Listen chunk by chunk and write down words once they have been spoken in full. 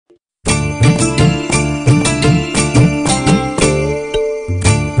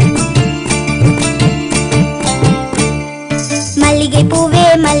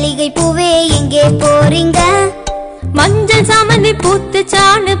பூவே எங்கே போறீங்க? மஞ்சள் சாமந்தி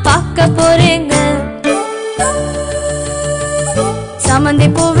பூத்துச்சான்னு பார்க்க போறேங்க. சாமந்தி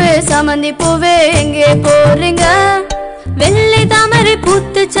பூவே எங்கே போறீங்க? வெள்ளை தாமரை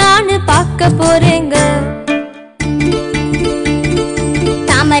பூத்துச்சான்னு பார்க்க போறேங்க.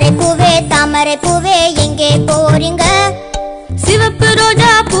 தாமரை பூவே எங்கே போறீங்க? சிவப்பு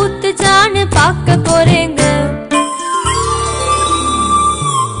ரோஜா பூத்துச்சான்னு பார்க்க போறேங்க.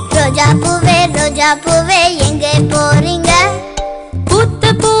 ரோஜா பூவே எங்கே போறீங்க?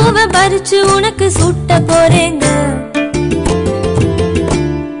 பூத்த பூவை பறிச்சு உனக்கு சூட்ட போறேங்க.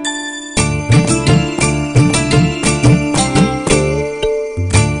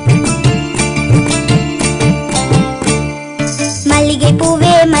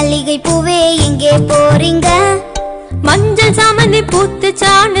 மல்லிகை பூவே எங்கே போறீங்க? மஞ்சள் சாமந்தி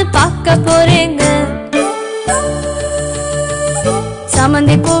பூத்துச்சான்னு பார்க்க போறேங்க.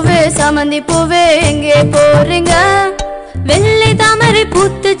 சாமந்தி பூவே எங்கே போறீங்க? வெள்ளை தாமரை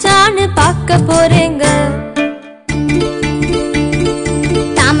பூத்துச்சான்னு பார்க்க போறேங்க.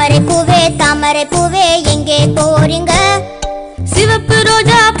 தாமரை பூவே எங்கே போறீங்க? சிவப்பு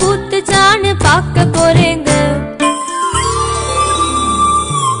ரோஜா பூத்துச்சான்னு பார்க்க போறேங்க.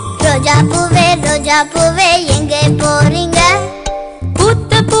 ரோஜா பூவே எங்கே போறீங்க?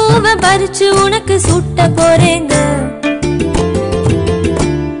 பூத்த பூவை பறிச்சு உனக்கு சூட்ட போறேங்க.